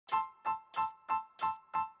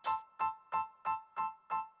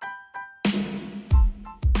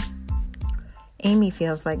Amy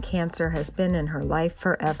feels like cancer has been in her life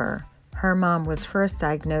forever. Her mom was first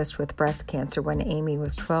diagnosed with breast cancer when Amy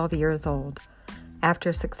was 12 years old.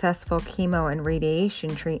 After successful chemo and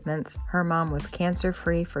radiation treatments, her mom was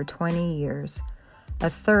cancer-free for 20 years. A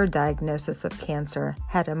third diagnosis of cancer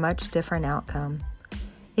had a much different outcome.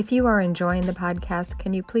 If you are enjoying the podcast,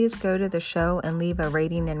 can you please go to the show and leave a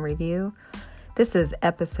rating and review? This is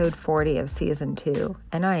episode 40 of season 2,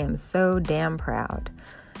 and I am so damn proud.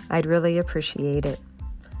 I'd really appreciate it.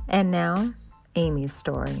 And now, Amy's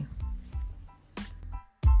story.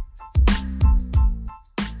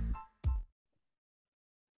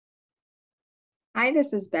 Hi,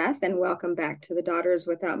 this is Beth, and welcome back to the Daughters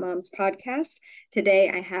Without Moms podcast. Today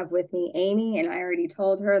I have with me Amy, and I already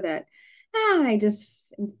told her that I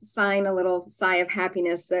just sign a little sigh of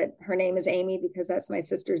happiness that her name is Amy because that's my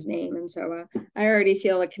sister's name. And so I already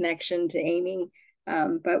feel a connection to Amy.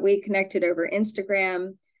 But we connected over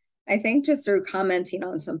Instagram, I think just through commenting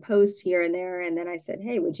on some posts here and there. And then I said,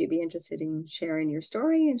 hey, would you be interested in sharing your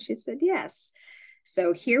story? And she said, yes.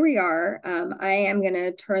 So here we are. I am going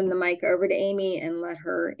to turn the mic over to Amy and let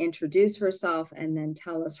her introduce herself and then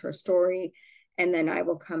tell us her story. And then I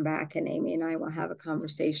will come back and Amy and I will have a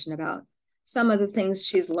conversation about some of the things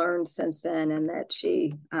she's learned since then and that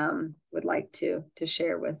she would like to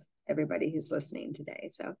share with everybody who's listening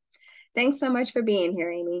today. So thanks so much for being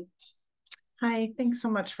here, Amy. Hi, thanks so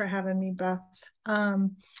much for having me, Beth.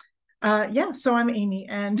 So I'm Amy,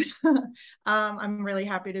 and I'm really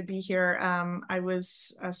happy to be here. I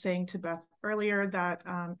was saying to Beth earlier that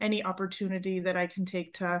any opportunity that I can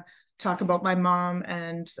take to talk about my mom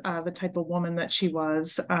and the type of woman that she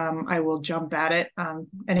was, I will jump at it.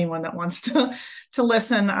 Anyone that wants to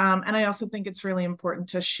listen. And I also think it's really important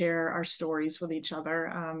to share our stories with each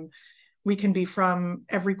other. We can be from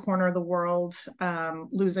every corner of the world,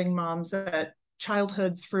 losing moms at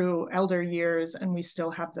childhood through elder years, and we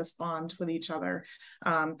still have this bond with each other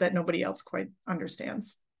that nobody else quite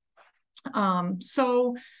understands.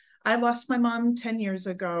 So I lost my mom 10 years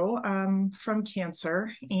ago from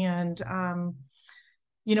cancer. And,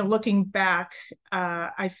 looking back,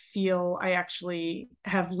 I feel I actually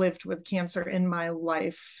have lived with cancer in my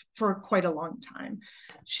life for quite a long time.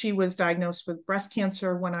 She was diagnosed with breast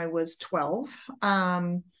cancer when I was 12.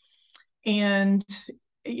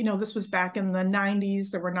 This was back in the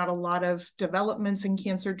 90s. There were not a lot of developments in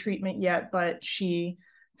cancer treatment yet, but she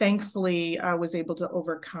thankfully was able to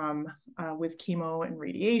overcome with chemo and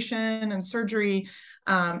radiation and surgery.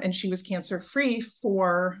 And she was cancer-free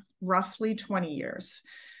for roughly 20 years.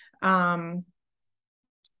 And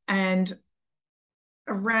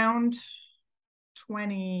around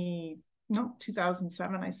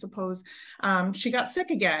 2007, I suppose, she got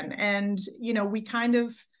sick again. And, we kind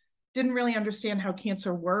of didn't really understand how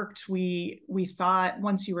cancer worked. We thought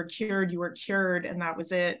once you were cured, and that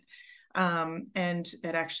was it. And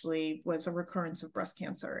it actually was a recurrence of breast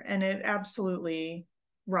cancer. And it absolutely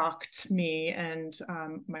rocked me and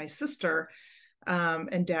my sister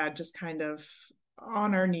and dad just kind of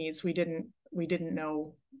on our knees. We didn't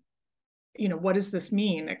know, what does this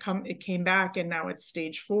mean? It came back and now it's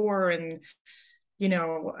stage 4. And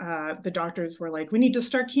the doctors were like, we need to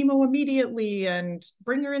start chemo immediately and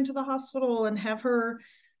bring her into the hospital and have her,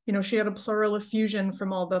 she had a pleural effusion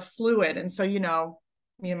from all the fluid. And so,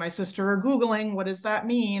 me and my sister are Googling, what does that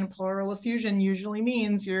mean? Pleural effusion usually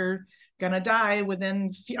means you're going to die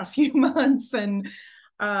within a few months. And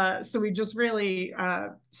so we just really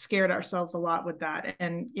scared ourselves a lot with that.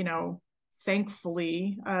 And,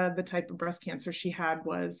 thankfully, the type of breast cancer she had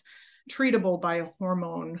was treatable by a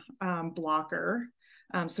hormone blocker.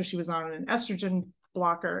 So she was on an estrogen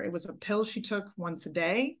blocker. It was a pill she took once a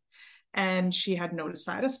day, and she had no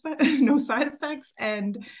side effects.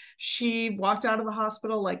 And she walked out of the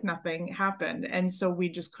hospital like nothing happened. And so we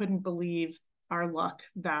just couldn't believe our luck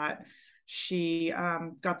that she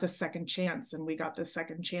got the second chance, and we got the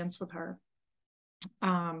second chance with her.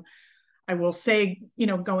 I will say,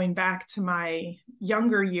 going back to my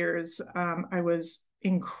younger years, I was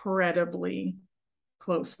incredibly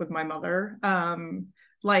close with my mother.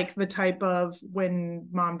 Like the type of when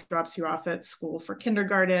mom drops you off at school for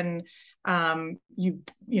kindergarten, you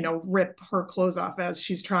rip her clothes off as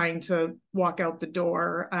she's trying to walk out the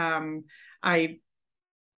door. I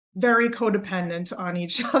very codependent on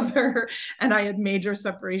each other, and I had major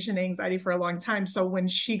separation anxiety for a long time. So when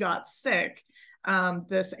she got sick,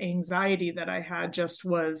 this anxiety that I had just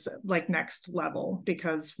was like next level,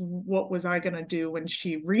 because what was I going to do when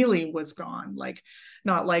she really was gone? Like,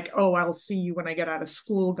 not like, oh, I'll see you when I get out of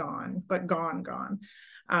school gone, but gone.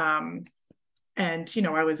 And,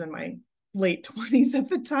 I was in my late 20s at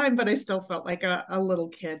the time, but I still felt like a little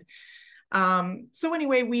kid. So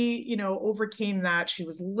anyway, we, overcame that. She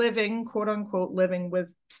was living, quote unquote, living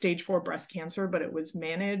with stage 4 breast cancer, but it was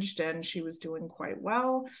managed and she was doing quite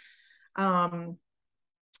well.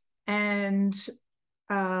 And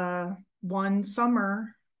one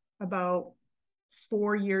summer, about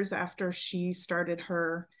 4 years after she started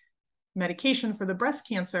her medication for the breast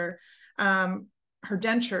cancer, her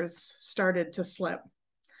dentures started to slip.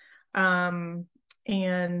 And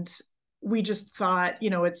we just thought,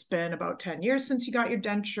 it's been about 10 years since you got your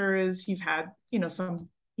dentures. You've had, some,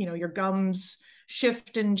 your gums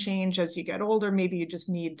shift and change as you get older. Maybe you just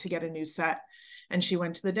need to get a new set. And she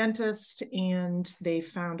went to the dentist and they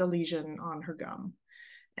found a lesion on her gum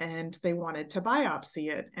and they wanted to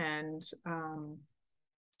biopsy it. And,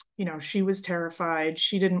 she was terrified.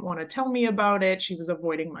 She didn't want to tell me about it. She was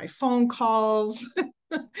avoiding my phone calls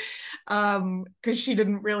because she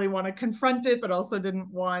didn't really want to confront it, but also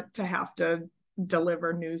didn't want to have to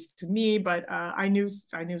deliver news to me. But I knew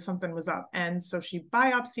something was up. And so she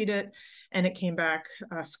biopsied it and it came back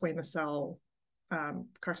squamous cell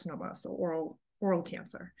carcinoma, so oral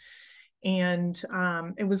cancer. And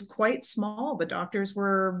it was quite small. The doctors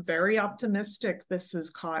were very optimistic. This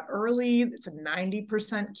is caught early. It's a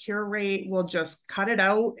 90% cure rate. We'll just cut it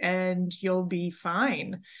out and you'll be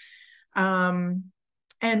fine. And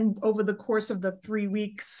over the course of the 3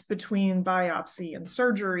 weeks between biopsy and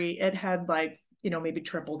surgery, it had maybe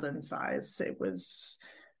tripled in size. It was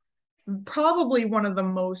probably one of the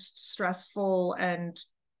most stressful and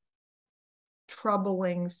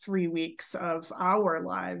troubling 3 weeks of our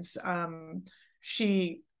lives.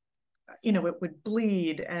 She, it would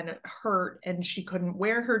bleed and it hurt and she couldn't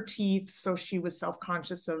wear her teeth. So she was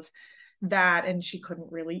self-conscious of that and she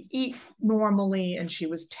couldn't really eat normally. And she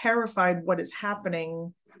was terrified, what is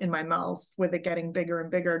happening in my mouth with it getting bigger and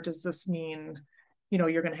bigger? Does this mean,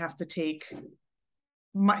 you're going to have to take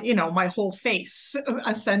my whole face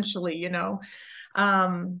essentially,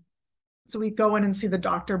 So we go in and see the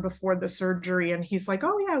doctor before the surgery and he's like,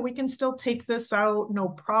 oh yeah, we can still take this out, no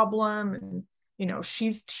problem. And,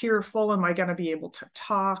 she's tearful. Am I going to be able to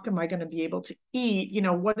talk? Am I going to be able to eat?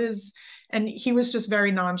 And he was just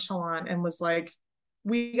very nonchalant and was like,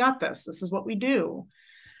 we got this. This is what we do.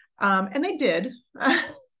 And they did.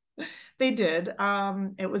 They did.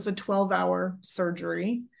 It was a 12-hour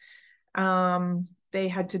surgery. They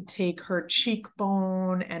had to take her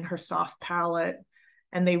cheekbone and her soft palate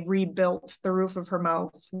and they rebuilt the roof of her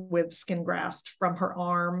mouth with skin graft from her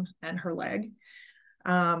arm and her leg.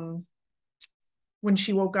 When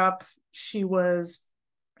she woke up, she was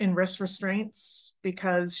in wrist restraints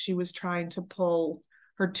because she was trying to pull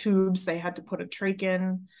her tubes. They had to put a trach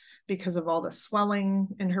in because of all the swelling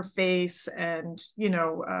in her face. And,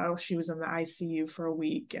 she was in the ICU for a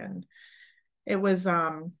week and it was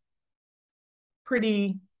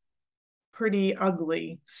pretty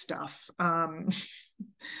ugly stuff.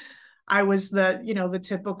 I was the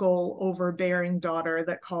typical overbearing daughter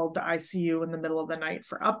that called the ICU in the middle of the night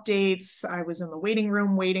for updates. I was in the waiting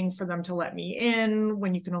room waiting for them to let me in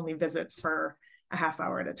when you can only visit for a half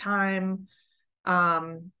hour at a time.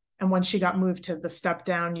 And when she got moved to the step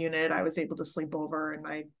down unit, I was able to sleep over and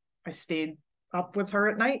I stayed up with her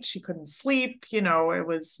at night. She couldn't sleep. It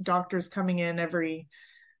was doctors coming in every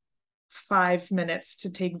 5 minutes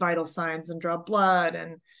to take vital signs and draw blood.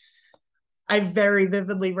 And I very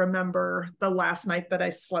vividly remember the last night that I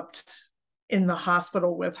slept in the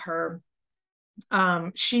hospital with her.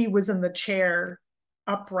 She was in the chair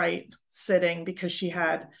upright sitting because she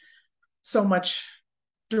had so much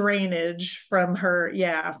drainage from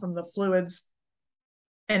from the fluids.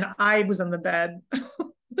 And I was in the bed.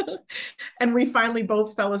 And we finally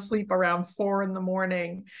both fell asleep around 4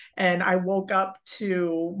 a.m. And I woke up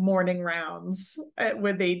to morning rounds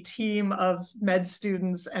with a team of med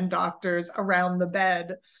students and doctors around the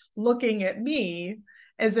bed looking at me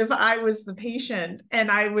as if I was the patient. And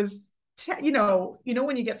I was,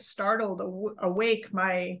 when you get startled awake,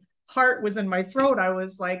 my heart was in my throat. I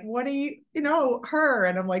was like, what do you, her?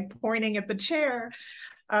 And I'm like pointing at the chair.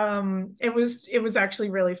 It was actually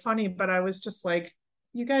really funny, but I was just like,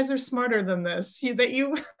 you guys are smarter than this, that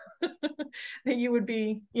you would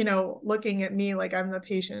be, looking at me like I'm the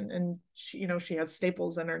patient and she, she has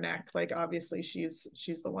staples in her neck. Like, obviously she's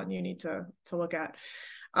the one you need to look at.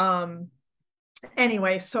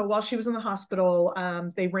 Anyway, so while she was in the hospital,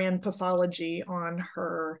 they ran pathology on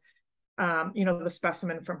her, the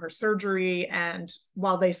specimen from her surgery. And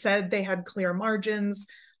while they said they had clear margins,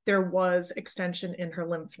 there was extension in her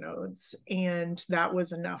lymph nodes, and that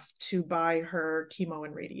was enough to buy her chemo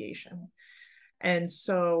and radiation. And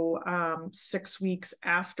so 6 weeks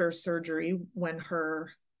after surgery, when her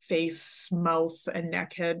face, mouth, and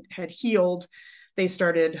neck had healed, they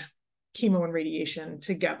started chemo and radiation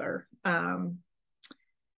together. She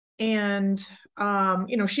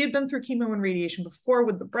had been through chemo and radiation before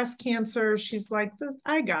with the breast cancer. She's like,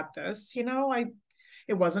 I got this,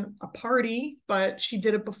 it wasn't a party, but she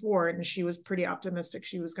did it before and she was pretty optimistic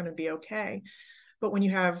she was going to be okay. But when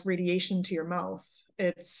you have radiation to your mouth,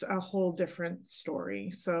 it's a whole different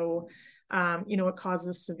story. So, it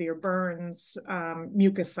causes severe burns,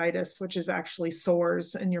 mucositis, which is actually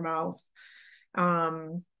sores in your mouth,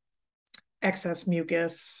 excess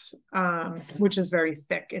mucus, which is very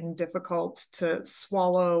thick and difficult to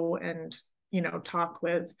swallow and, talk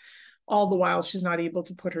with. All the while, she's not able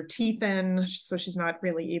to put her teeth in, so she's not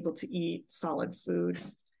really able to eat solid food.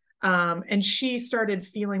 And she started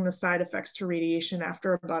feeling the side effects to radiation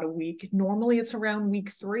after about a week. Normally, it's around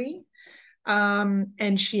week 3.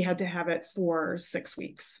 And she had to have it for 6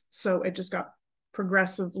 weeks. So it just got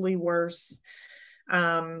progressively worse.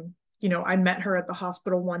 I met her at the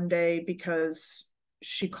hospital one day because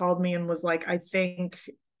she called me and was like, I think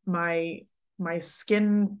my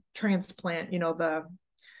skin transplant,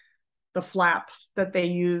 the flap that they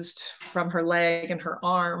used from her leg and her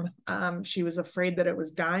arm, she was afraid that it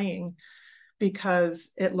was dying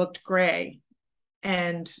because it looked gray.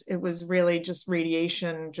 And it was really just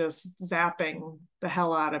radiation, just zapping the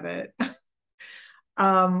hell out of it.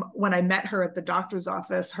 When I met her at the doctor's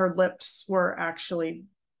office, her lips were actually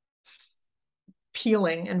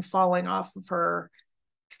peeling and falling off of her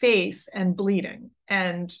face and bleeding.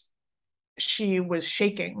 And she was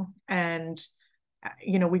shaking. And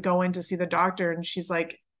we go in to see the doctor and she's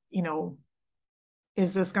like,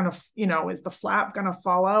 is this gonna, is the flap gonna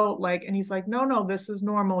fall out? And he's like, no, this is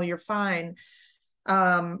normal. You're fine.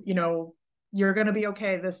 You're gonna be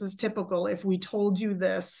okay. This is typical. If we told you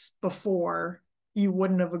this before, you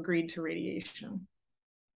wouldn't have agreed to radiation.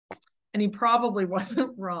 And he probably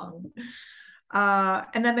wasn't wrong.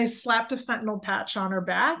 And then they slapped a fentanyl patch on her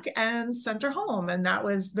back and sent her home. And that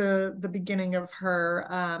was the beginning of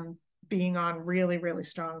her being on really, really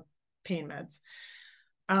strong pain meds.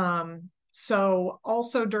 So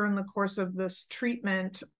also during the course of this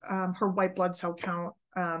treatment, her white blood cell count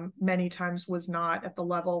many times was not at the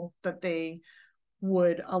level that they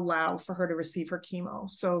would allow for her to receive her chemo.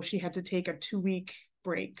 So she had to take a 2-week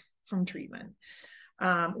break from treatment,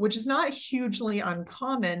 which is not hugely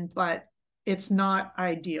uncommon, but it's not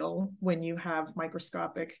ideal when you have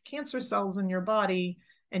microscopic cancer cells in your body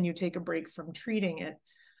and you take a break from treating it.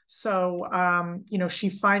 So, she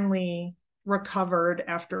finally recovered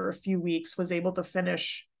after a few weeks, was able to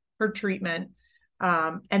finish her treatment,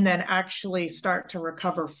 and then actually start to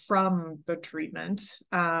recover from the treatment.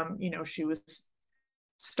 She was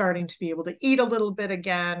starting to be able to eat a little bit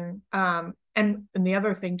again. And the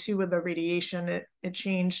other thing too, with the radiation, it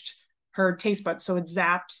changed her taste buds. So it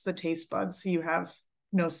zaps the taste buds. So you have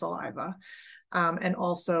no saliva. And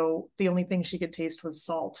also the only thing she could taste was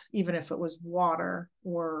salt, even if it was water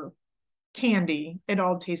or candy, it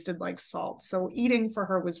all tasted like salt. So eating for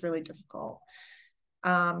her was really difficult.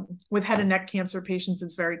 With head and neck cancer patients,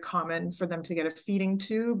 it's very common for them to get a feeding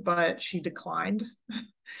tube, but she declined.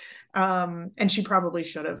 And she probably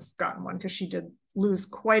should have gotten one because she did lose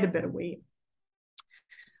quite a bit of weight.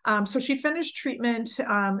 So she finished treatment.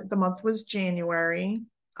 The month was January.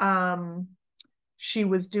 She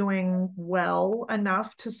was doing well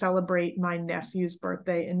enough to celebrate my nephew's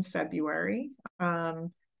birthday in February.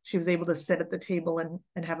 She was able to sit at the table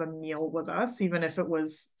and have a meal with us, even if it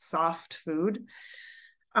was soft food.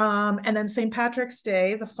 And then St. Patrick's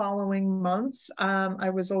Day, the following month, I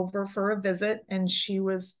was over for a visit and she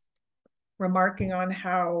was remarking on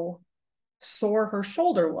how sore her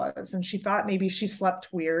shoulder was. And she thought maybe she slept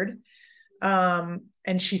weird. And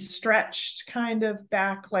she stretched kind of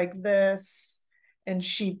back like this. And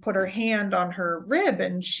she put her hand on her rib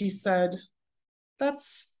and she said,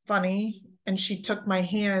 "That's funny." And she took my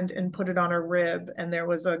hand and put it on her rib. And there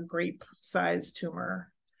was a grape-sized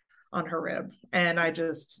tumor on her rib. And I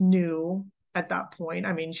just knew at that point.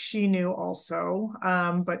 I mean, she knew also,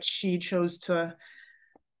 but she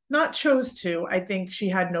I think she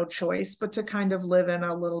had no choice but to kind of live in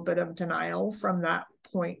a little bit of denial from that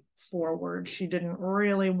point forward. She didn't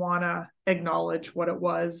really want to acknowledge what it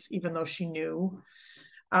was, even though she knew.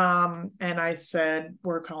 And I said,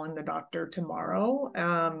 "We're calling the doctor tomorrow."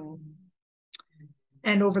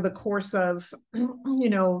 And over the course of,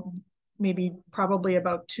 maybe probably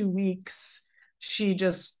about 2 weeks, she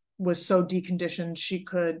just was so deconditioned she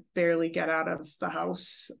could barely get out of the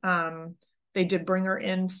house. They did bring her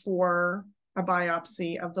in for a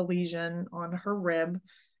biopsy of the lesion on her rib.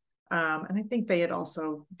 And I think they had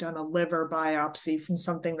also done a liver biopsy from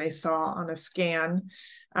something they saw on a scan.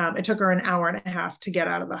 It took her an hour and a half to get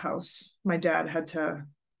out of the house. My dad had to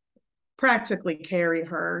practically carry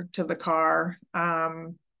her to the car.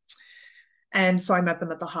 And so I met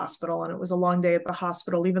them at the hospital, and it was a long day at the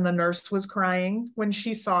hospital. Even the nurse was crying when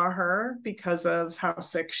she saw her because of how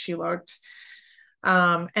sick she looked.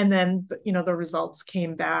 And then, the results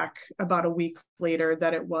came back about a week later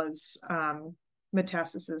that it was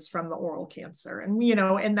metastasis from the oral cancer. And,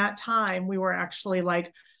 in that time, we were actually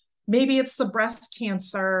like, maybe it's the breast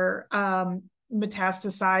cancer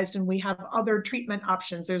metastasized and we have other treatment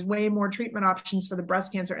options. There's way more treatment options for the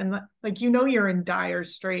breast cancer. And you're in dire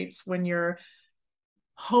straits when you're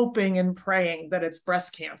hoping and praying that it's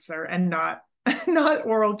breast cancer and not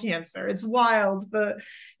oral cancer. It's wild,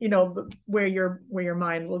 where your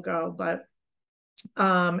mind will go. But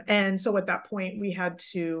and so at that point we had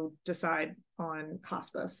to decide on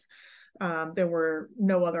hospice. There were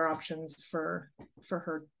no other options for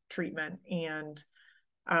her treatment, and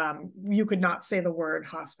you could not say the word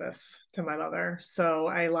hospice to my mother. So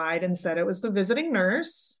I lied and said it was the visiting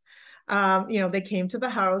nurse. They came to the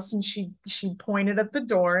house and she pointed at the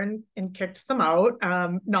door and kicked them out.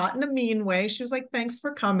 Not in a mean way. She was like, thanks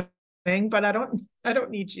for coming, but I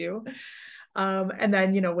don't need you. And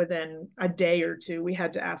then, within a day or two, we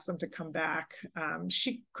had to ask them to come back.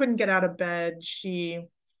 She couldn't get out of bed. She,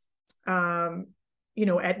 at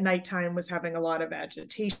nighttime was having a lot of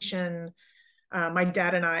agitation. My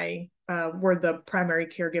dad and I were the primary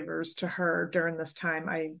caregivers to her during this time.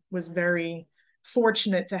 I was very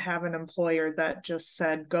fortunate to have an employer that just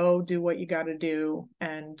said, go do what you got to do,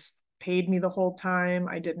 and paid me the whole time.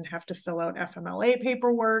 I didn't have to fill out FMLA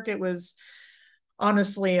paperwork. It was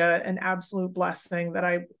honestly an absolute blessing that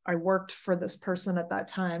I worked for this person at that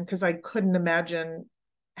time, because I couldn't imagine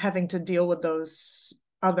having to deal with those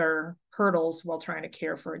other hurdles while trying to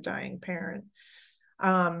care for a dying parent.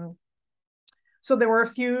 So there were a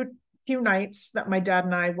few nights that my dad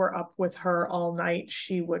and I were up with her all night.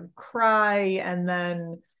 She would cry and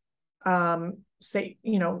then say,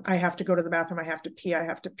 I have to go to the bathroom. I have to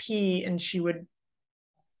pee. And she would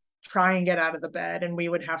try and get out of the bed, and we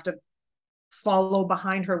would have to follow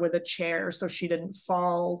behind her with a chair so she didn't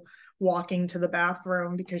fall walking to the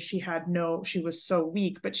bathroom, because she was so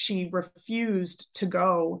weak, but she refused to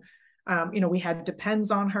go. We had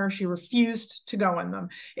Depends on her. She refused to go in them.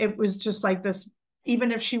 It was just like this,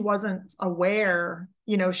 even if she wasn't aware,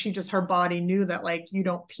 her body knew that, you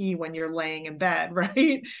don't pee when you're laying in bed,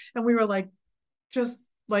 right? And we were like, just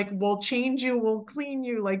we'll change you, we'll clean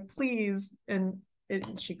you, please. And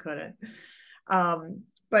she couldn't.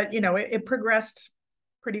 But it progressed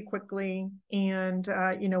pretty quickly. And,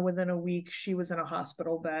 within a week, she was in a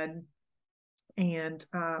hospital bed. And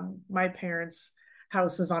my parents'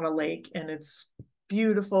 house is on a lake, and it's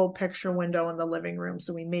beautiful picture window in the living room.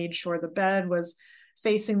 So we made sure the bed was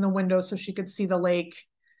facing the window so she could see the lake.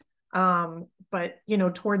 But,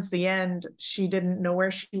 towards the end, she didn't know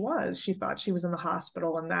where she was. She thought she was in the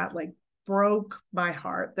hospital, and that broke my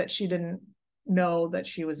heart that she didn't know that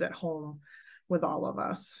she was at home with all of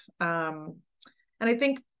us. And I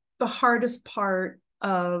think the hardest part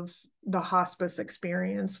of the hospice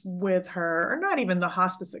experience with her, or not even the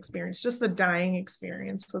hospice experience, just the dying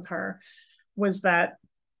experience with her, was that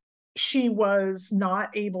she was not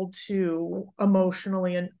able to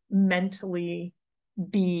emotionally and mentally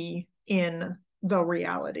be in the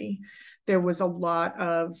reality. There was a lot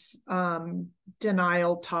of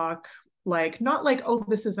denial talk, not oh,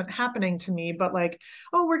 this isn't happening to me, but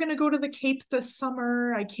oh, we're going to go to the Cape this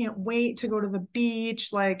summer. I can't wait to go to the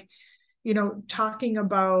beach. Talking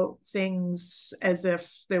about things as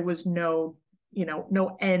if there was no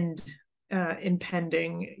end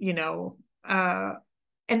impending,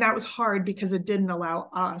 and that was hard because it didn't allow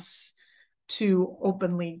us to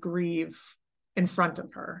openly grieve in front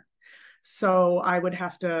of her. So I would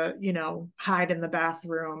have to, hide in the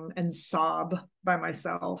bathroom and sob by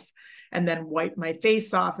myself, and then wipe my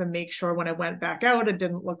face off and make sure when I went back out, it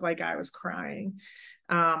didn't look like I was crying.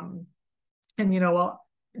 And,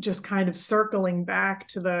 just kind of circling back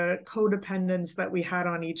to the codependence that we had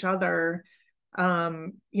on each other.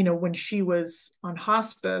 When she was on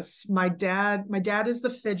hospice, my dad is the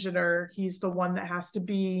fidgeter. He's the one that has to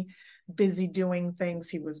be busy doing things.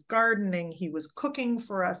 He was gardening, he was cooking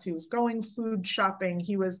for us, he was going food shopping,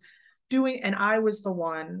 he was doing, and I was the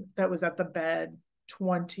one that was at the bed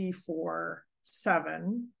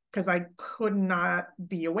 24/7, because I could not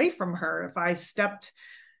be away from her. If I stepped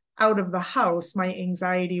out of the house, my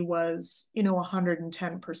anxiety was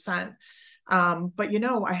 110%. But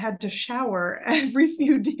I had to shower every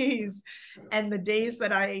few days. And the days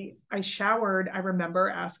that I showered, I remember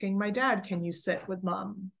asking my dad, can you sit with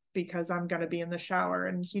mom? Because I'm going to be in the shower.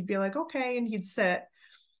 And he'd be like, okay. And he'd sit,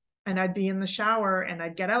 and I'd be in the shower, and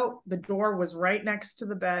I'd get out. The door was right next to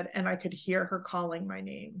the bed, and I could hear her calling my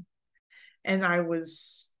name. And I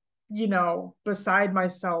was, beside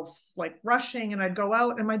myself, like rushing, and I'd go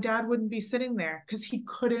out, and my dad wouldn't be sitting there because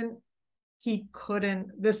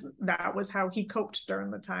that was how he coped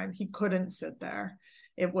during the time. He couldn't sit there.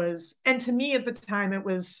 And to me at the time, it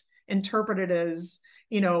was interpreted as,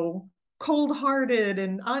 cold-hearted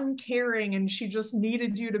and uncaring, and she just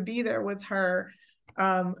needed you to be there with her.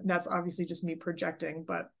 That's obviously just me projecting,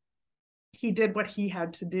 but he did what he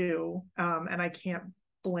had to do. And I can't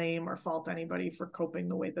blame or fault anybody for coping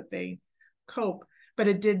the way that they cope. But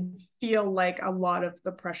it did feel like a lot of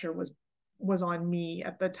the pressure was on me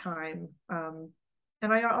at the time.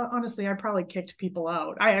 And I honestly, I probably kicked people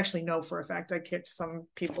out. I actually know for a fact I kicked some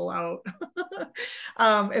people out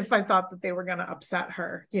if I thought that they were going to upset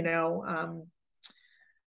her.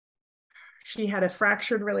 She had a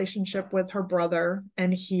fractured relationship with her brother,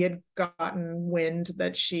 and he had gotten wind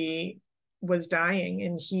that she was dying,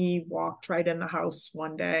 and he walked right in the house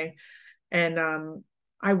one day. And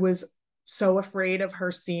I was so afraid of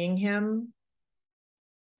her seeing him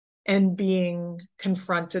and being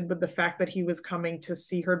confronted with the fact that he was coming to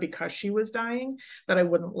see her because she was dying, that I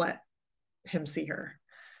wouldn't let him see her.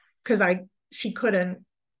 Because she couldn't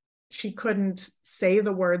say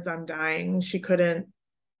the words, I'm dying. She couldn't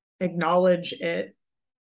acknowledge it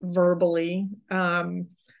verbally. And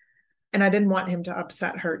I didn't want him to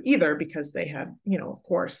upset her either, because they had, of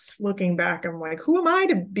course, looking back, I'm like, who am I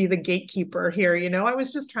to be the gatekeeper here? I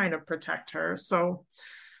was just trying to protect her. So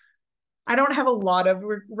I don't have a lot of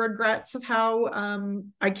regrets of how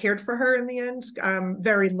I cared for her in the end.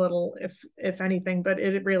 Very little, if anything, but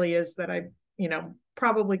it really is that I,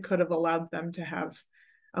 probably could have allowed them to have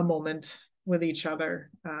a moment with each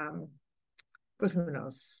other. But who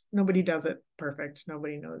knows? Nobody does it perfect.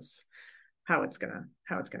 Nobody knows how it's gonna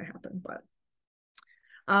happen. But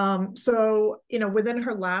so within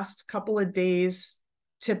her last couple of days,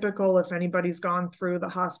 typical, if anybody's gone through the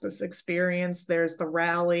hospice experience, there's the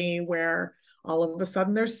rally where all of a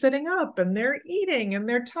sudden they're sitting up and they're eating and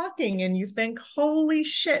they're talking, and you think, holy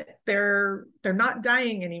shit, they're not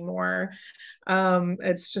dying anymore.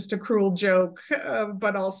 It's just a cruel joke,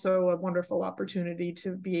 but also a wonderful opportunity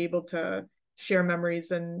to be able to share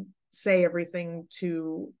memories and say everything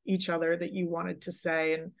to each other that you wanted to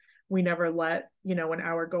say. And we never let an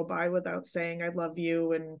hour go by without saying I love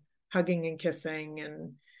you, and hugging and kissing,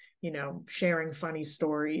 and sharing funny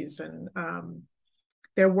stories. And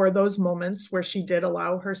there were those moments where she did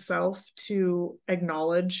allow herself to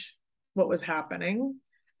acknowledge what was happening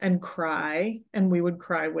and cry, and we would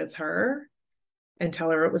cry with her and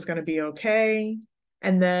tell her it was going to be okay.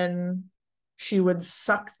 And then she would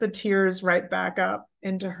suck the tears right back up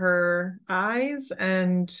into her eyes,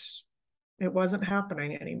 and it wasn't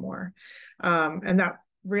happening anymore. And that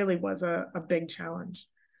really was a big challenge.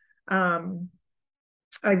 I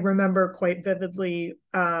remember quite vividly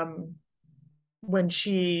when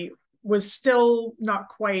she was still not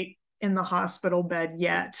quite in the hospital bed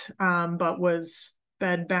yet, but was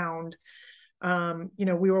bed bound.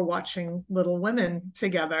 We were watching Little Women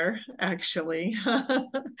together, actually,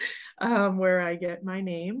 where I get my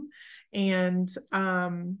name. And,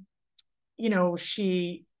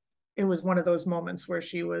 it was one of those moments where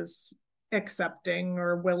she was accepting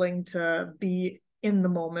or willing to be in the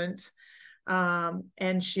moment.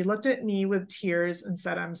 And she looked at me with tears and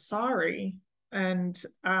said, I'm sorry. And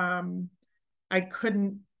I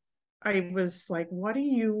was like, what are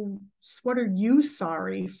you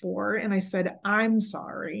sorry for? And I said, I'm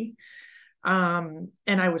sorry. And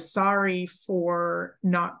I was sorry for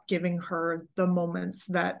not giving her the moments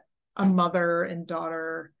that a mother and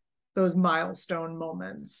daughter, those milestone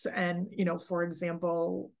moments. And, for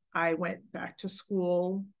example, I went back to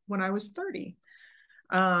school when I was 30.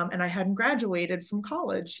 And I hadn't graduated from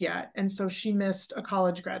college yet. And so she missed a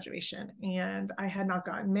college graduation, and I had not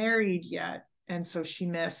gotten married yet. And so she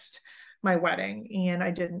missed my wedding, and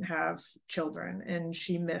I didn't have children, and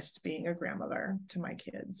she missed being a grandmother to my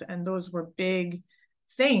kids. And those were big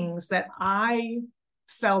things that I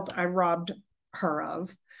felt I robbed her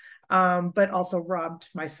of, but also robbed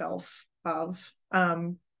myself of,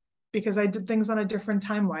 because I did things on a different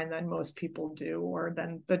timeline than most people do, or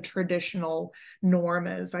than the traditional norm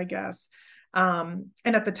is, I guess. And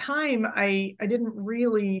at the time, I didn't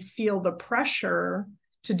really feel the pressure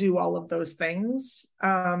to do all of those things,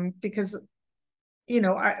 because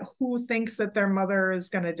who thinks that their mother is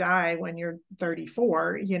going to die when you're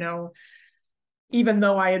 34, even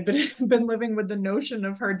though I had been living with the notion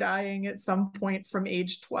of her dying at some point from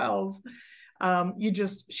age 12.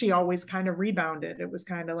 She always kind of rebounded. It was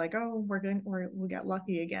kind of like, oh, we got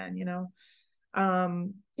lucky again,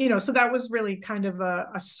 so that was really kind of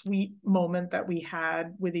a sweet moment that we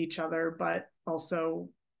had with each other, but also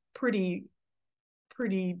pretty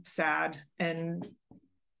sad. And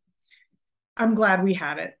I'm glad we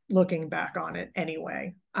had it, looking back on it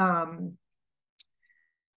anyway.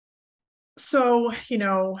 So,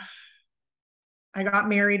 I got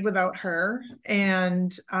married without her,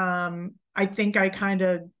 and I think I kind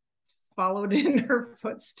of followed in her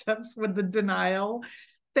footsteps with the denial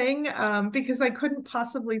thing, because I couldn't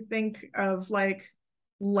possibly think of like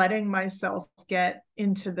letting myself get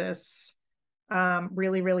into this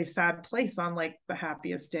really, really sad place on like the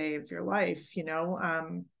happiest day of your life.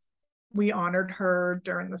 We honored her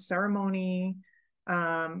during the ceremony.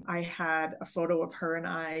 I had a photo of her and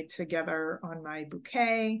I together on my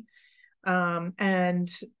bouquet. And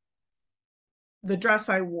the dress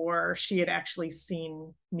I wore, she had actually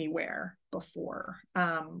seen me wear before.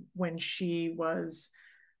 When she was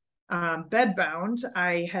bedbound,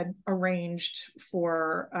 I had arranged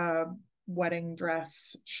for a wedding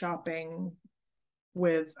dress shopping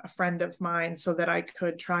with a friend of mine so that I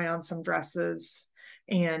could try on some dresses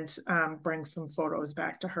and bring some photos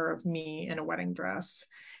back to her of me in a wedding dress.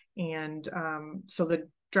 And so the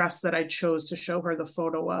dress that I chose to show her the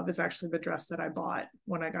photo of is actually the dress that I bought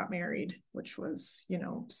when I got married, which was,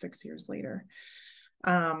 6 years later.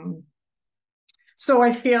 So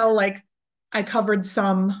I feel like I covered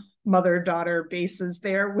some mother-daughter bases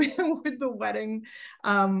there with the wedding,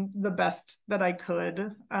 the best that I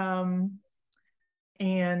could. And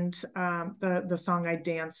the song I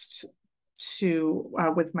danced to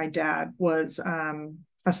with my dad was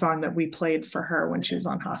a song that we played for her when she was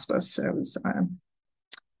on hospice. It was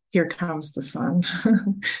Here Comes the Sun.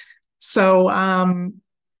 So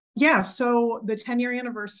so the 10-year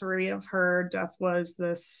anniversary of her death was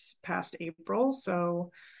this past April.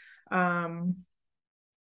 So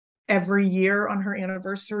every year on her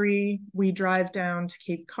anniversary, we drive down to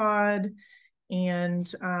Cape Cod and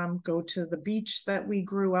go to the beach that we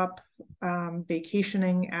grew up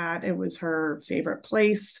vacationing at. It was her favorite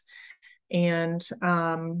place. And,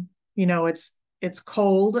 it's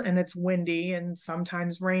cold and it's windy and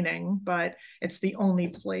sometimes raining, but it's the only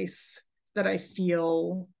place that I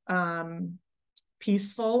feel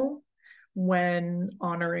peaceful when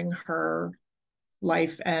honoring her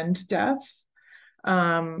life and death.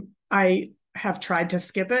 I have tried to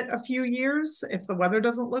skip it a few years if the weather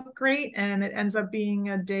doesn't look great, and it ends up being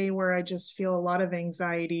a day where I just feel a lot of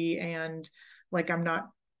anxiety and like I'm not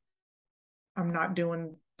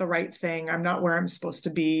doing the right thing. I'm not where I'm supposed to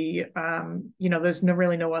be. There's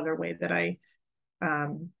really no other way that I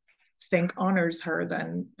think honors her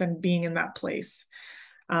than being in that place.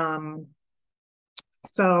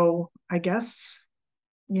 So I guess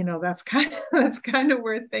that's kind of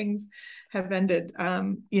where things have ended.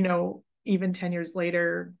 Even 10 years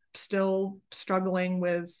later, still struggling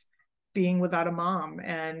with being without a mom,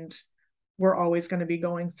 and we're always going to be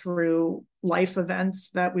going through life events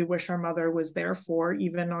that we wish our mother was there for.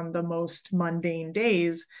 Even on the most mundane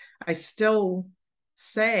days, I still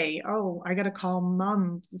say, oh, I got to call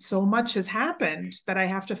mom. So much has happened that I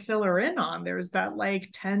have to fill her in on. There's that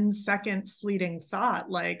like 10-second fleeting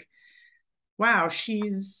thought, like, wow,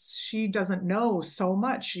 she doesn't know so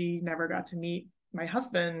much. She never got to meet my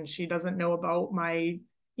husband. She doesn't know about my,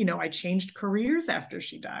 I changed careers after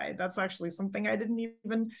she died. That's actually something I didn't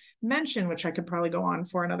even mention, which I could probably go on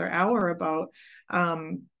for another hour about.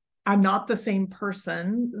 I'm not the same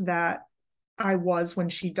person that I was when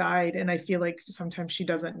she died. And I feel like sometimes she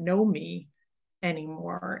doesn't know me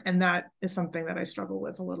anymore. And that is something that I struggle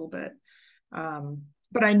with a little bit.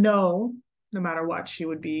 But I know no matter what, she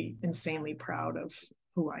would be insanely proud of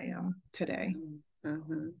who I am today.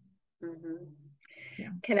 Mm-hmm. Mm-hmm. Yeah.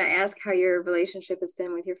 Can I ask how your relationship has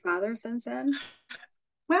been with your father since then?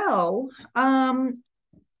 Well,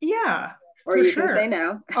 yeah. Or you can say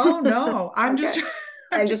no. Oh no, I'm okay.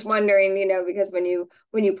 I'm just wondering, because when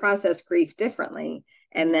you process grief differently,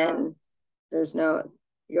 and then there's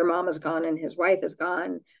your mom is gone and his wife is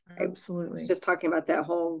gone. Absolutely. I was just talking about that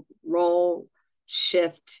whole role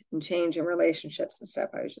shift and change in relationships and stuff.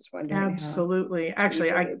 I was just wondering. Absolutely.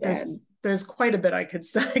 Actually, there's quite a bit I could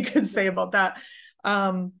say about that.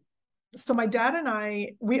 So my dad and I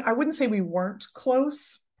wouldn't say we weren't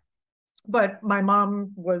close, but my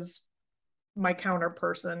mom was my counter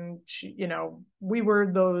person. She, you know, we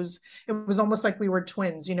were those, it was almost like we were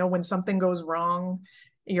twins, you know, when something goes wrong,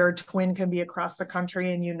 your twin can be across the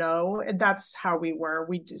country and, you know, that's how we were.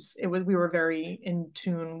 We were very in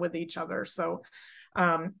tune with each other. So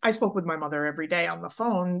I spoke with my mother every day on the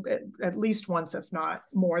phone, at least once, if not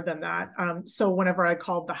more than that. So whenever I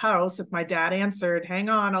called the house, if my dad answered, hang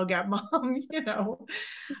on, I'll get mom, you know.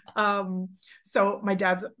 So my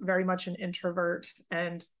dad's very much an introvert,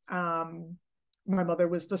 and my mother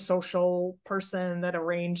was the social person that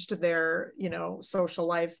arranged their, you know, social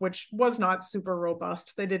life, which was not super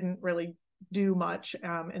robust. They didn't really do much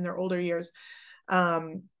in their older years.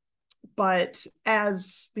 But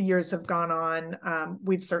as the years have gone on,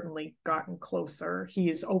 we've certainly gotten closer.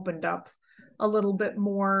 He's opened up a little bit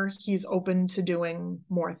more. He's open to doing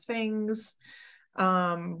more things.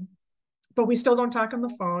 But we still don't talk on the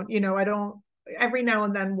phone. You know, I don't, every now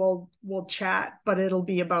and then we'll chat, but it'll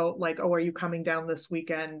be about like, oh, are you coming down this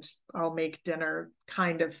weekend? I'll make dinner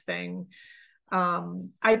kind of thing.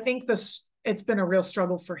 I think it's been a real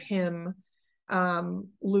struggle for him,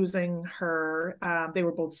 losing her. They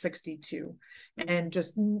were both 62 and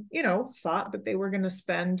just, you know, thought that they were going to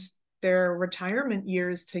spend their retirement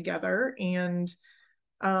years together, and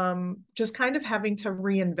just kind of having to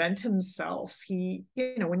reinvent himself. He,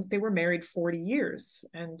 you know, when they were married 40 years,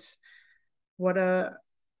 and what a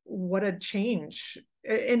change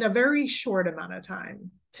in a very short amount of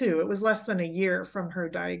time too. It was less than a year from her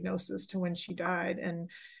diagnosis to when she died. And,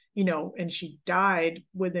 you know, and she died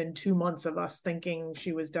within 2 months of us thinking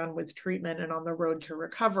she was done with treatment and on the road to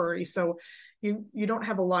recovery. So you don't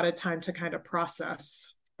have a lot of time to kind of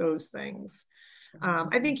process those things.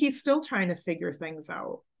 I think he's still trying to figure things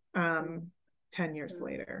out 10 years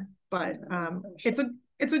later, but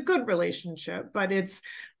it's a good relationship, but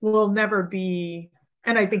will never be,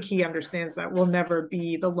 and I think he understands that, will never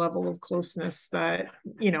be the level of closeness that,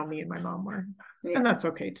 you know, me and my mom were. Yeah. And that's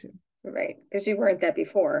okay too. Right, because you weren't that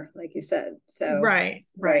before, like you said. So right.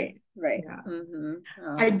 Yeah.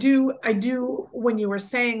 Mm-hmm. I do when you were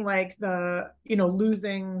saying like the, you know,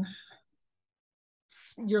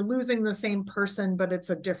 you're losing the same person, but it's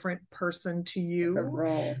a different person to you.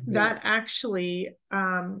 Role. That actually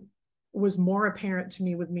was more apparent to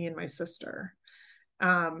me with me and my sister.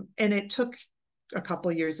 And it took a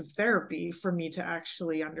couple of years of therapy for me to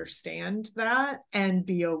actually understand that and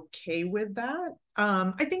be okay with that.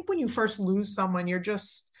 I think when you first lose someone, you're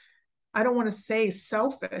just, I don't want to say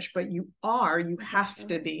selfish, but you have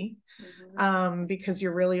to be, because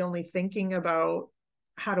you're really only thinking about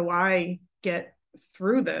how do I get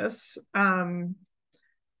through this. And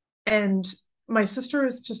my sister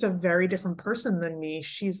is just a very different person than me.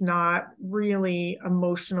 She's not really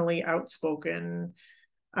emotionally outspoken.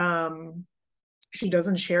 She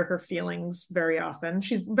doesn't share her feelings very often.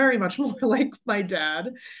 She's very much more like my dad.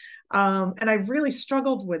 And I really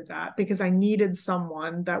struggled with that because I needed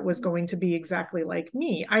someone that was going to be exactly like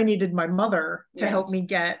me. I needed my mother to help me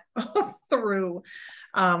get through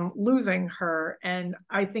losing her. And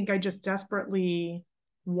I think I just desperately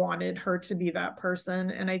wanted her to be that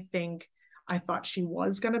person. And I think I thought she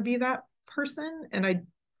was going to be that person. And I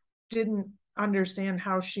didn't understand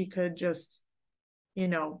how she could just, you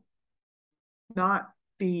know, not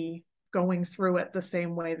be going through it the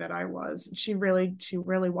same way that I was. She really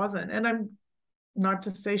wasn't. And I'm not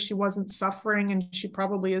to say she wasn't suffering, and she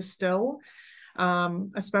probably is still,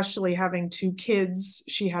 especially having 2 kids.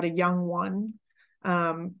 She had a young one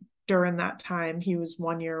during that time. He was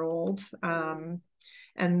 1 year old.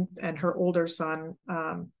 And her older son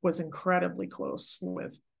was incredibly close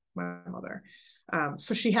with my mother.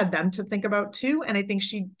 So she had them to think about too. And I think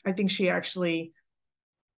she actually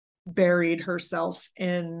buried herself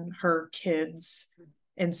in her kids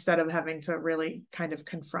instead of having to really kind of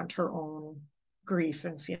confront her own grief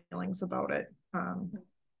and feelings about it.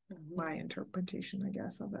 My interpretation, I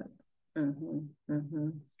guess, of it.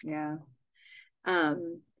 Yeah.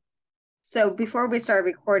 So before we started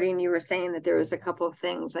recording, you were saying that there was a couple of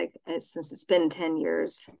things, like since it's been 10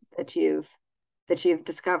 years that you've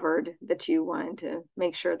discovered that you wanted to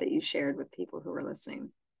make sure that you shared with people who were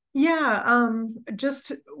listening. Yeah,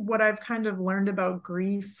 just what I've kind of learned about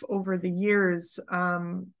grief over the years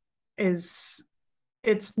is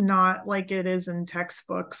it's not like it is in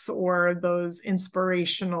textbooks or those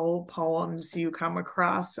inspirational poems you come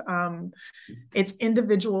across. It's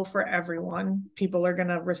individual for everyone. People are going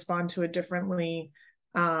to respond to it differently.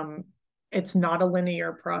 It's not a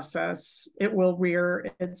linear process. It will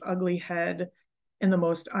rear its ugly head in the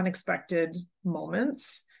most unexpected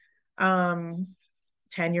moments.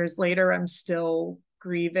 10 years later, I'm still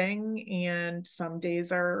grieving, and some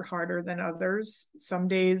days are harder than others. Some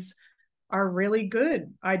days are really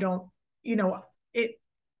good. I don't, you know,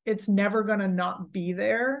 it's never going to not be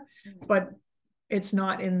there, but it's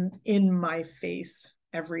not in my face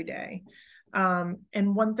every day.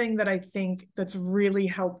 And one thing that I think that's really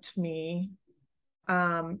helped me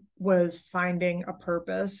was finding a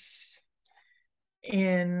purpose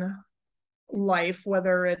in life,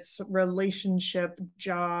 whether it's relationship,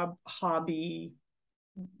 job, hobby,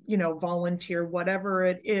 volunteer, whatever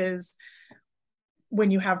it is.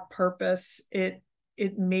 When you have purpose, it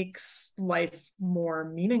makes life more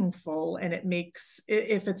meaningful, and it makes,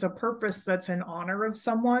 if it's a purpose that's in honor of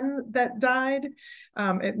someone that died,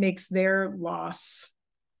 it makes their loss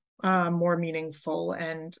more meaningful.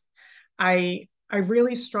 And I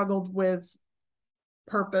really struggled with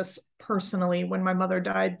purpose personally when my mother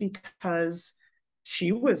died, because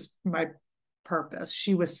she was my purpose.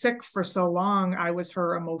 She was sick for so long. I was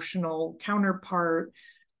her emotional counterpart.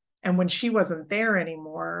 And when she wasn't there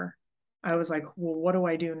anymore, I was like, well, what do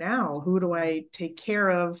I do now? Who do I take care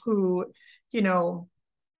of? Who, and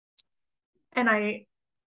I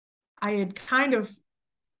had kind of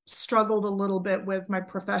struggled a little bit with my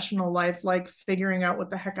professional life, like figuring out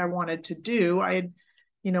what the heck I wanted to do. I had,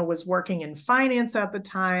 was working in finance at the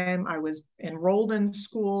time. I was enrolled in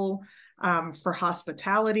school for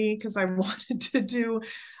hospitality because I wanted to do,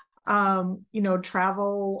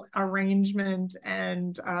 travel arrangement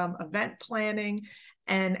and event planning.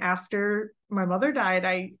 And after my mother died,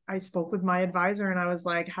 I spoke with my advisor, and I was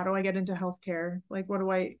like, how do I get into healthcare? Like, where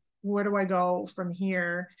do I go from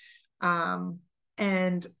here?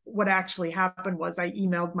 And what actually happened was I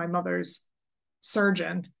emailed my mother's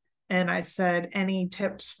surgeon, and I said, any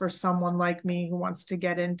tips for someone like me who wants to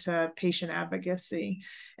get into patient advocacy?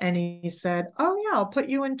 And he said, oh yeah, I'll put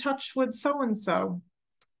you in touch with so-and-so.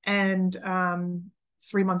 And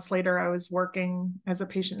 3 months later, I was working as a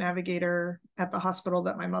patient navigator at the hospital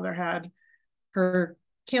that my mother had her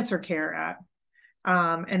cancer care at.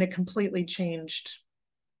 And it completely changed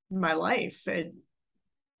my life.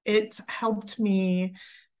 It helped me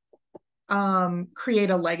create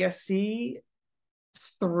a legacy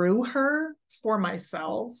through her for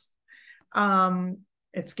myself.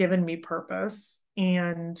 It's given me purpose,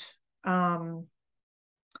 and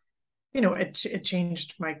it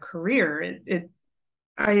changed my career.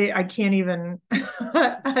 I can't even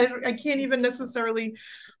I can't even necessarily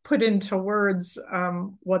put into words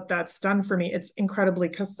what that's done for me. It's incredibly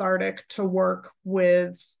cathartic to work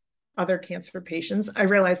with other cancer patients. I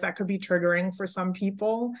realize that could be triggering for some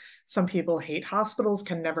people. Some people hate hospitals,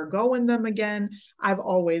 can never go in them again. I've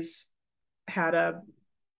always had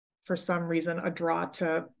for some reason, a draw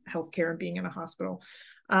to healthcare and being in a hospital.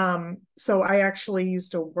 So I actually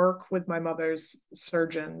used to work with my mother's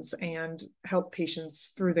surgeons and help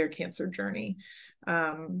patients through their cancer journey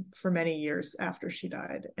for many years after she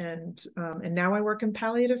died. And now I work in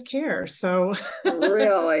palliative care. So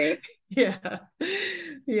really, yeah.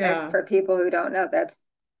 For people who don't know, that's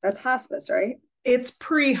hospice, right? It's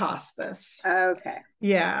pre-hospice. Okay.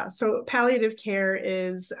 Yeah. So palliative care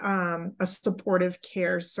is a supportive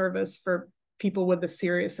care service for people with a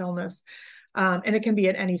serious illness. And it can be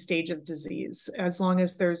at any stage of disease, as long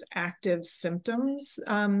as there's active symptoms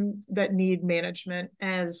that need management,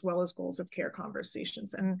 as well as goals of care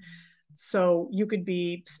conversations. And so you could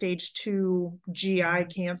be stage 2 GI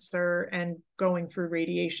cancer and going through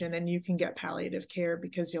radiation, and you can get palliative care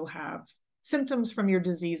because you'll have symptoms from your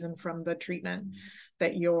disease and from the treatment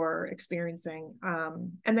that you're experiencing.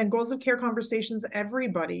 And then goals of care conversations,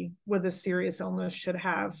 everybody with a serious illness should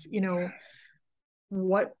have,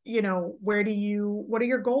 what are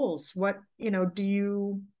your goals? What, do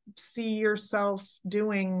you see yourself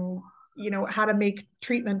doing, how to make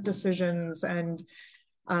treatment decisions? And,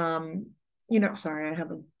 sorry, I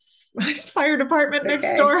have a fire department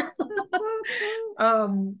next door.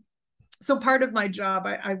 So part of my job,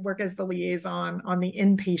 I work as the liaison on the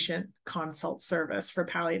inpatient consult service for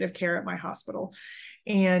palliative care at my hospital.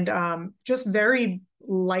 And just very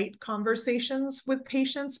light conversations with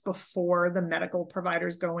patients before the medical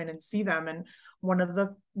providers go in and see them. And one of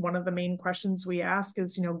the main questions we ask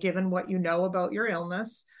is, given what you know about your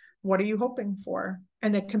illness, what are you hoping for?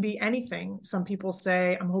 And it can be anything. Some people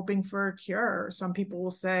say, I'm hoping for a cure. Some people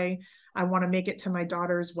will say, I want to make it to my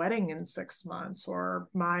daughter's wedding in 6 months, or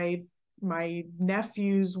my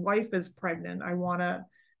nephew's wife is pregnant. I want to,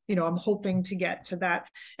 I'm hoping to get to that.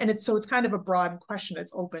 And it's kind of a broad question.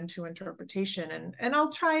 It's open to interpretation. And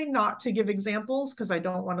I'll try not to give examples because I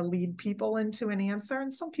don't want to lead people into an answer.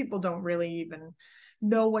 And some people don't really even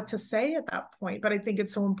know what to say at that point. But I think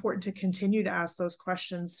it's so important to continue to ask those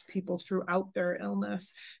questions to people throughout their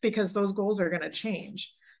illness, because those goals are going to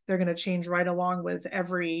change. They're going to change right along with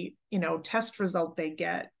every, test result they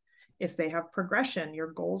get. If they have progression,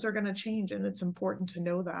 your goals are going to change. And it's important to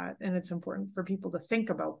know that. And it's important for people to think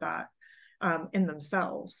about that in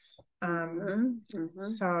themselves.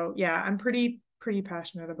 So yeah, I'm pretty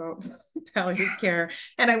passionate about palliative care.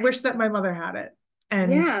 And I wish that my mother had it.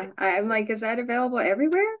 And yeah, I'm like, is that available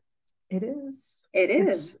everywhere? It is. It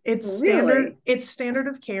is. It's really? standard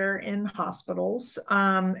of care in hospitals.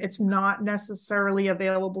 It's not necessarily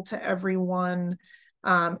available to everyone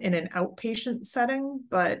in an outpatient setting,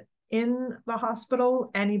 but in the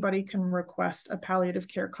hospital, anybody can request a palliative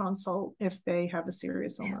care consult if they have a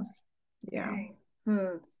serious illness. Yeah.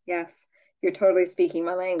 Okay. Yes, you're totally speaking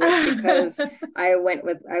my language, because I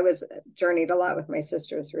was journeyed a lot with my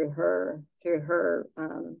sister through her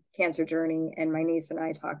cancer journey, and my niece and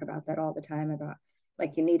I talk about that all the time, about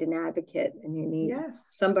like, you need an advocate, and you need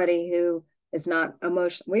somebody who is not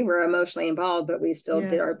we were emotionally involved, but we still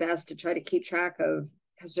did our best to try to keep track of,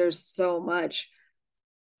 because there's so much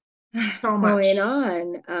going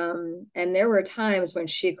on. And there were times when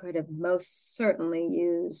she could have most certainly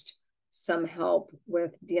used some help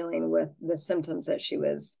with dealing with the symptoms that she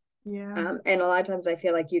was. And a lot of times I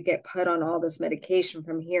feel like you get put on all this medication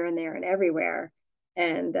from here and there and everywhere.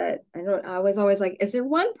 And that I was always like, is there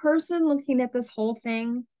one person looking at this whole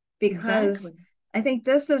thing? Because I think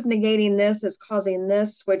this is negating, this is causing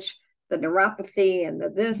this, which the neuropathy and the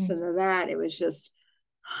this and the that, it was just,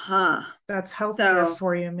 that's healthcare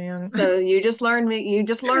for you, man. So you just learned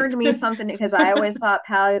me something, because I always thought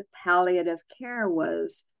palliative care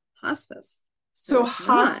was hospice. So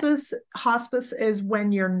hospice is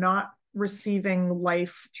when you're not receiving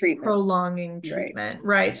life prolonging treatment,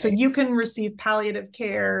 right? So you can receive palliative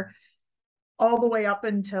care all the way up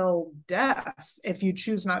until death if you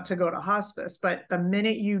choose not to go to hospice. But the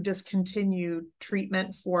minute you discontinue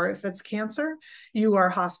treatment for, if it's cancer, you are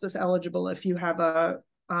hospice eligible if you have a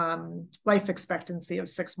life expectancy of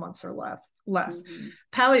 6 months or less.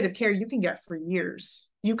 Palliative care you can get for years.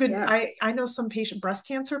 You could, I know some breast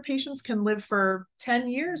cancer patients can live for 10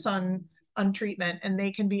 years on treatment, and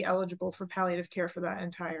they can be eligible for palliative care for that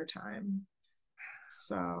entire time.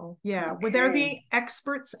 So yeah, well, they're the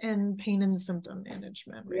experts in pain and symptom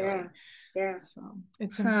management, really. So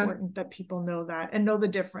it's important that people know that and know the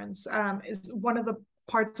difference. Is one of the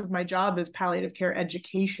parts of my job is palliative care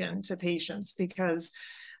education to patients, because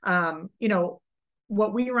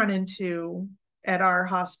what we run into at our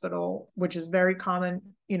hospital, which is very common,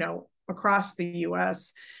 across the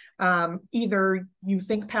US, either you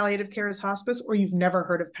think palliative care is hospice, or you've never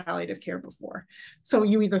heard of palliative care before. So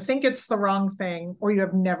you either think it's the wrong thing, or you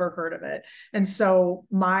have never heard of it. And so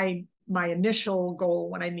my initial goal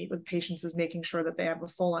when I meet with patients is making sure that they have a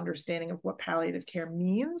full understanding of what palliative care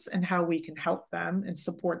means and how we can help them and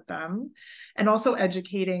support them. And also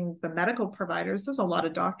educating the medical providers. There's a lot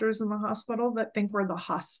of doctors in the hospital that think we're the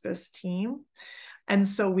hospice team. And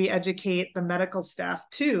so we educate the medical staff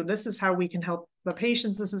too. This is how we can help the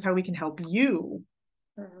patients. This is how we can help you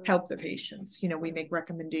help the patients. We make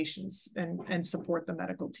recommendations and support the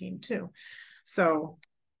medical team too. So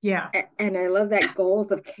yeah. And I love that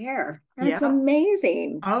goals of care. That's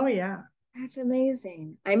amazing. Oh yeah. That's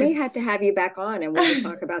amazing. I may have to have you back on, and we'll just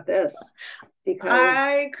talk about this, because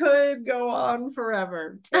I could go on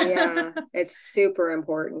forever. Yeah, it's super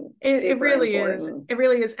important. It really is. It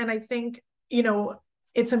really is. And I think,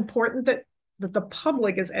 it's important that the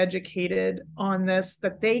public is educated on this,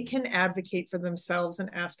 that they can advocate for themselves in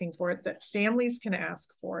asking for it, that families can ask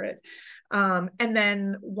for it. And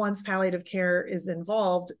then once palliative care is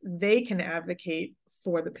involved, they can advocate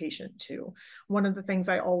for the patient too. One of the things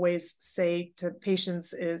I always say to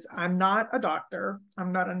patients is, I'm not a doctor,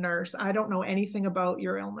 I'm not a nurse, I don't know anything about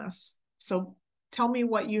your illness. So tell me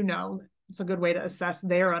what you know. It's a good way to assess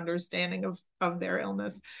their understanding of their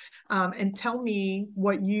illness. And tell me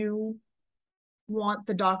what you want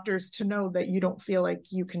the doctors to know that you don't feel like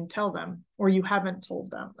you can tell them, or you haven't told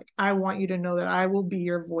them. Like, I want you to know that I will be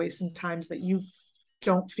your voice in times that you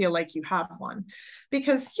don't feel like you have one.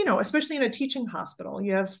 Because, especially in a teaching hospital,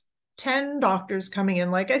 you have 10 doctors coming in,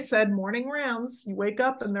 like I said, morning rounds. You wake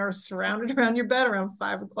up and they're surrounded around your bed around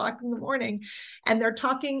 5 o'clock in the morning, and they're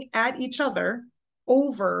talking at each other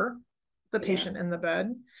over the patient in the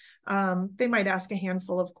bed. They might ask a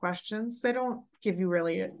handful of questions. They don't give you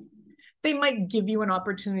they might give you an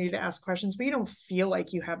opportunity to ask questions, but you don't feel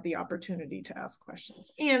like you have the opportunity to ask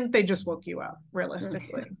questions. And they just woke you up,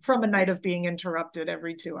 realistically, from a night of being interrupted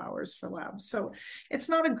every 2 hours for labs. So it's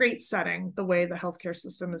not a great setting, the way the healthcare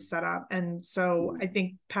system is set up. And so I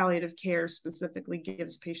think palliative care specifically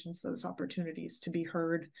gives patients those opportunities to be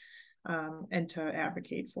heard, and to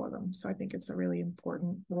advocate for them. So I think it's a really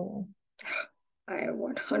important role. I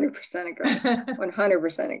 100% agree.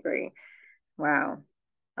 100% agree. Wow.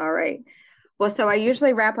 All right. Well, so I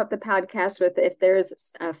usually wrap up the podcast with if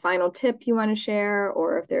there's a final tip you want to share,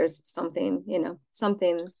 or if there's something,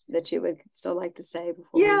 something that you would still like to say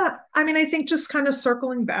before. Yeah. I mean, I think just kind of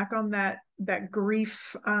circling back on that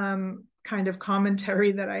grief kind of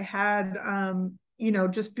commentary that I had,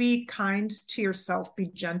 just be kind to yourself,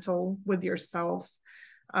 be gentle with yourself.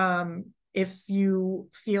 If you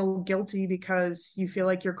feel guilty because you feel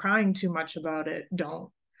like you're crying too much about it,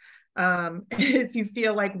 don't. If you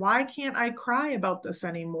feel like, why can't I cry about this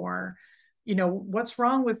anymore? What's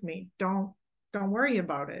wrong with me? Don't worry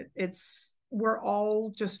about it. We're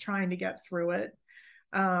all just trying to get through it.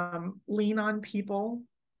 Lean on people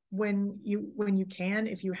when you can.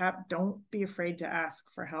 If you have, don't be afraid to ask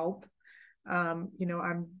for help. I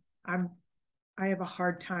have a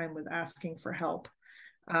hard time with asking for help.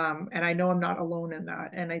 And I know I'm not alone in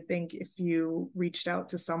that. And I think if you reached out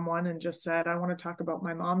to someone and just said, I want to talk about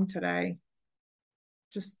my mom today,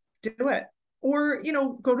 just do it. Or,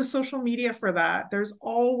 go to social media for that. There's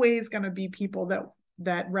always going to be people that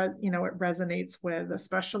it resonates with,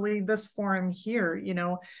 especially this forum here.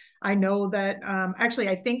 I know that, actually,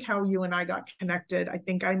 I think how you and I got connected, I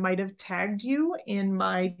think I might've tagged you in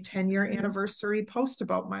my 10-year anniversary post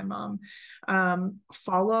about my mom.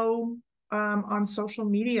 Follow on social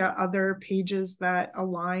media other pages that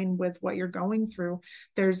align with what you're going through.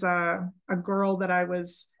 There's a girl that I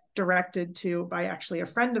was directed to by actually a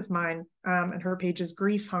friend of mine, and her page is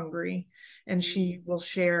Grief Hungry, and she will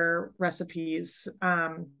share recipes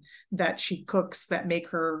that she cooks that make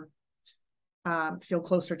her feel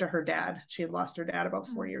closer to her dad. She had lost her dad about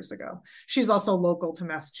 4 years ago. She's also local to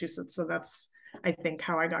Massachusetts, so that's, I think,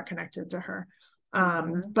 how I got connected to her.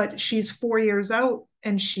 But she's 4 years out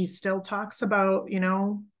and she still talks about,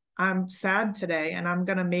 I'm sad today and I'm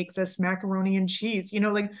going to make this macaroni and cheese,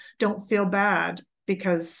 don't feel bad,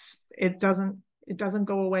 because it doesn't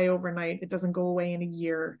go away overnight. It doesn't go away in a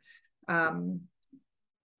year.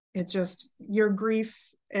 Your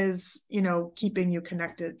grief is, keeping you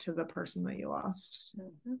connected to the person that you lost.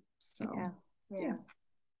 So, yeah.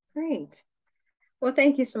 Great. Well,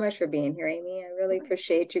 thank you so much for being here, Amy. I really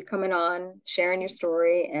appreciate you coming on, sharing your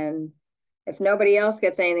story. And if nobody else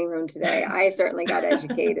gets anything from today, I certainly got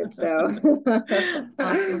educated. So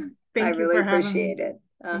awesome. I really appreciate it.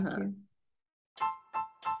 Thank you.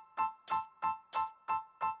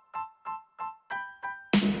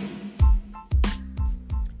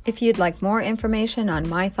 If you'd like more information on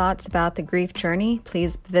my thoughts about the grief journey,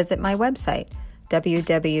 please visit my website,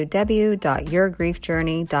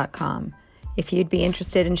 www.yourgriefjourney.com. If you'd be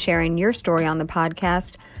interested in sharing your story on the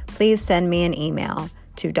podcast, please send me an email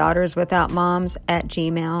to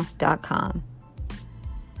daughterswithoutmoms@gmail.com.